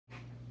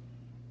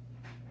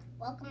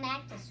Welcome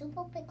back to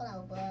Super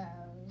Piccolo Bros.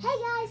 Hey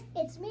guys,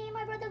 it's me and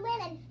my brother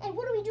Landon, and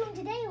what are we doing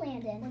today,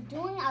 Landon?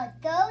 We're doing our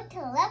third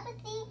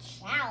telepathy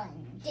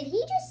challenge. Did he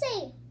just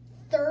say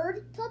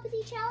third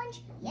telepathy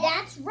challenge? Yes.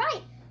 That's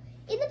right.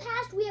 In the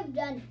past, we have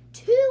done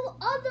 2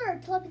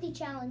 other telepathy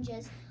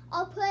challenges.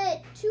 I'll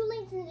put 2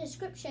 links in the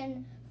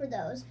description for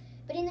those.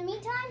 But in the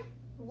meantime,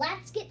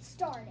 let's get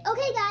started.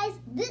 Okay guys,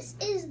 this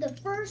is the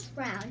first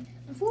round.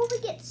 Before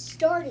we get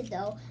started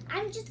though,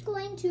 I'm just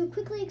going to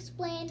quickly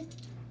explain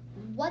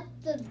what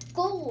the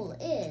goal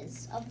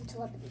is of the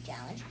telepathy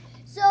challenge.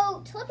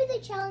 So telepathy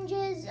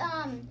challenges,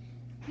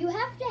 you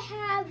have to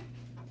have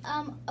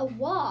a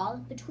wall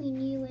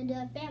between you and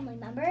a family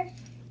member,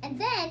 and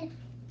then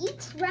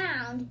each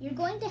round you're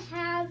going to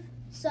have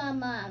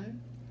some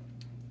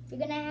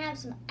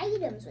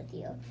items with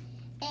you,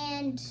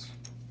 and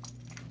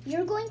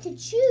you're going to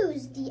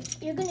choose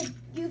you're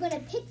gonna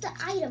pick the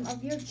item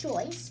of your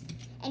choice,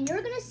 and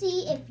you're gonna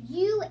see if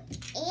you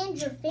and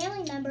your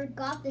family member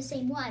got the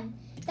same one.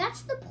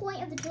 That's the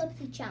point of the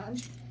telepathy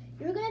challenge.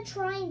 You're gonna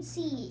try and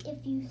see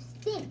if you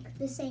think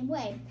the same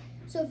way.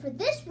 So for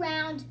this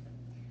round,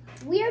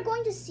 we are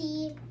going to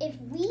see if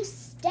we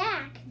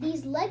stack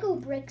these Lego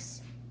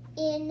bricks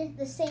in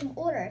the same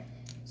order.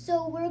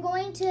 So we're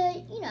going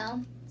to,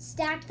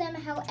 stack them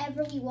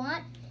however we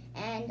want.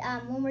 And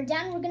when we're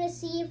done, we're gonna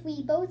see if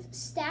we both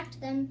stacked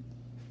them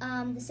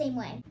the same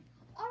way.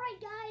 All right,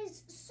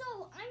 guys,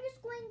 so I'm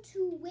just going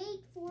to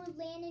wait for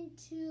Landon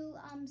to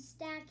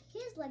stack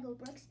his Lego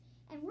bricks,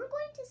 and we're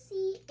going to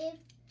see if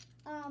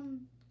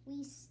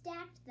we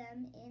stacked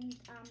them in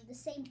the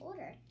same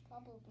order.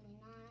 Probably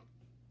not.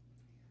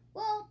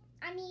 Well,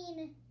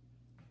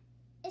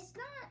 it's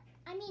not,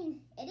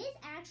 it is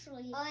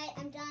actually. All right,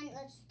 I'm done.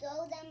 Let's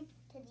throw them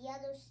to the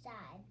other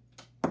side.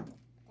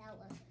 That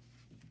was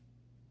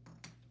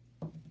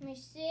it. Let me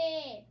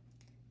see.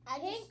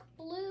 Pink,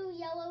 blue,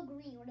 yellow,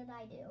 green. What did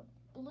I do?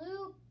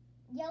 Blue,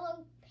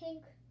 yellow,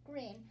 pink,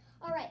 green.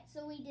 All right,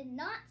 so we did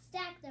not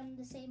stack them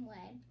the same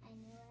way. I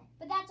knew it.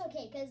 But that's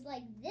okay, because,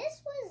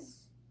 this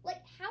was,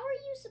 how are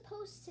you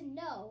supposed to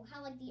know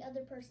how, the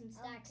other person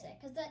stacks it?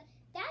 Because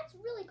that's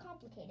really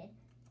complicated.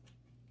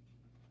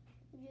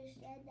 You just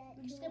said that.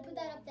 I'm just going to put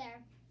that up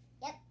there.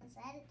 Yep, let's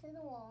add it to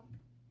the wall.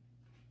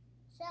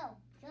 So,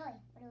 Joey,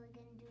 what are we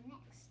going to do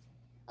next?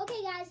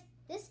 Okay, guys,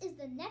 this is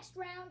the next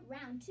round,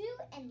 round 2,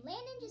 and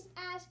Landon just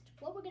asked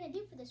what we're going to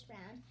do for this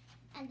round.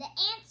 And the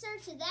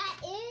answer to that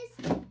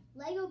is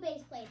Lego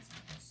base plates.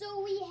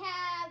 So we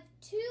have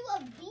 2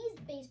 of these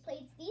base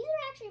plates. These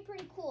are actually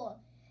pretty cool.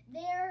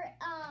 They're,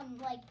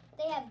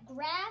 they have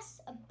grass,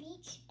 a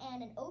beach,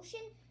 and an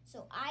ocean.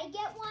 So I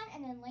get one,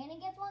 and then Landon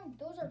gets one.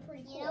 Those are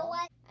pretty cool. You know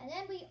what? And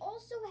then we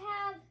also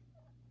have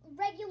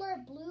regular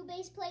blue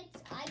base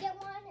plates. I get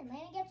one, and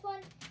Landon gets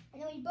one.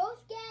 And then we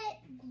both get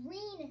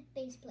green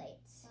base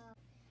plates.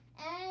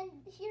 And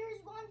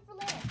here's one for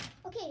Landon.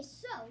 Okay,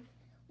 so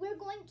we're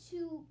going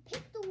to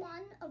pick the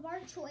one of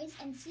our choice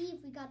and see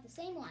if we got the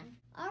same one.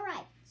 All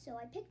right, so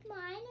I picked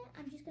mine.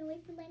 I'm just going to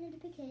wait for Landon to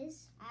pick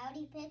his. I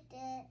already picked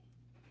it.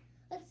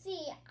 Let's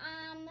see.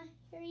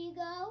 Here you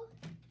go.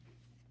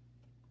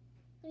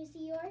 Let me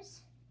see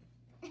yours.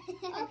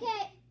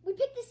 Okay, we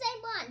picked the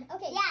same one.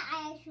 Okay.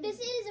 Yeah, This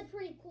is a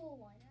pretty cool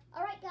one.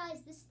 All right,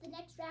 guys, this is the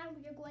next round.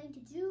 We are going to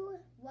do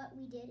what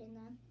we did in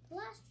the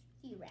last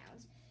few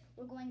rounds.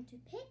 We're going to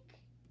pick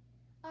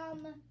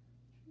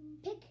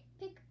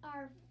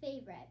our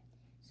favorite.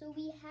 So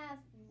we have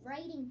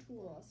writing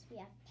tools. We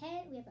have a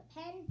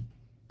pen,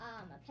 a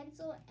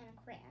pencil, and a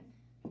crayon.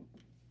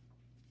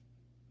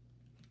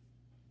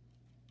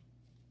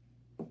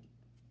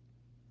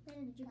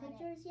 Did you pick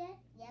yours yet?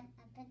 Yep,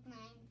 I picked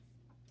mine.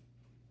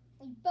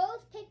 We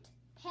both picked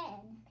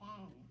pen.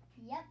 Pen.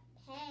 Yep,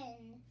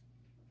 pen.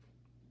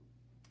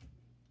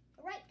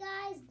 All right,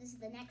 guys, this is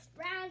the next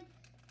round.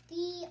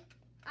 The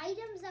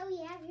items that we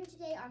have here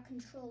today are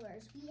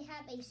controllers. We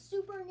have a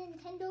Super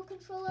Nintendo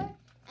controller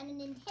and a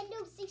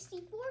Nintendo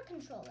 64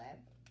 controller.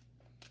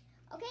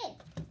 Okay.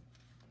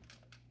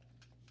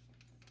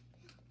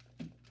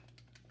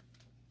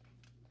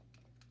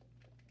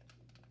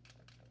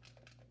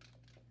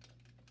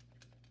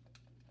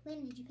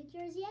 Landon, did you pick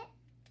yours yet?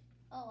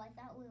 Oh, I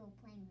thought we were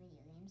playing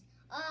video games.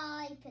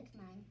 I picked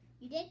mine.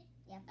 You did?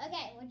 Yep.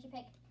 Okay, what'd you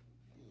pick?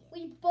 Yeah.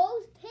 We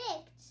both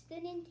picked the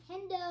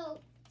Nintendo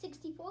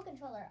 64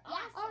 controller.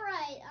 Yes. All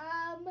right,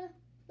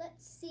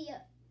 let's see.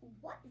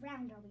 What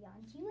round are we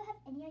on? Do you have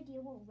any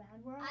idea what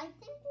round we're on? I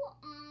think we're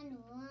on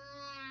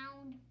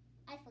round...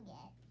 I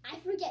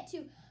forget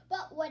too.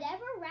 But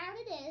whatever round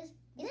it is...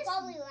 It's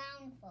probably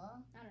round 4.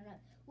 I don't know.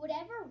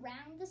 Whatever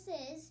round this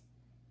is,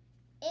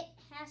 it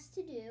has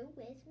to do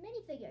with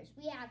minifigures.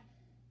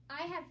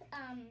 I have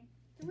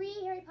 3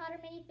 Harry Potter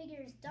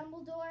minifigures,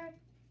 Dumbledore,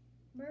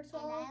 Myrtle,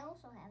 And I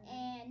also have them.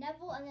 and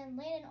Neville, and then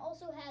Landon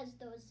also has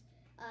those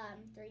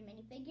 3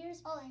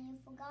 minifigures. Oh, and you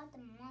forgot the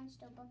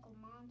Monster Book of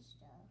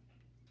Monster.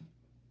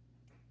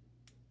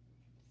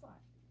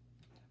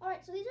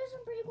 Alright, so these are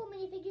some pretty cool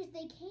minifigures.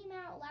 They came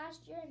out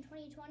last year in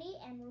 2020,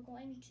 and we're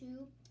going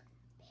to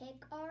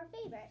pick our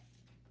favorite.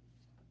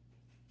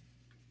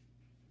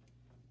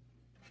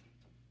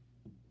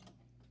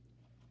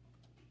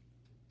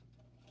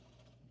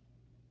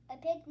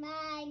 picked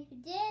mine. You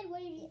did? What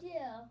did you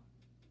do?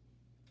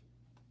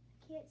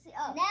 Can't see.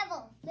 Oh,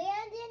 Neville.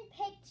 Landon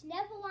picked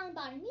Neville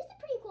Longbottom. He's a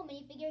pretty cool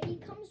minifigure. He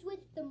comes with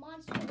the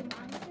monsters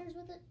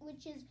with it,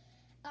 which is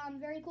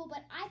very cool.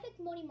 But I picked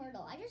Moaning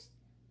Myrtle.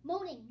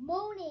 Moaning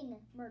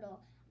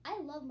Myrtle. I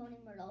love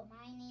Moaning Myrtle.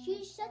 My name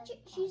She's is such a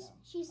Haley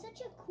she's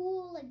such a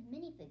cool like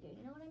minifigure.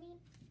 You know what I mean?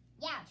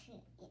 Yeah.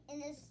 In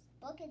this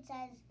book it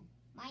says,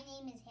 "My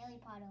name is Haley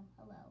Potter.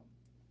 Hello."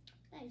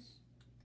 Nice.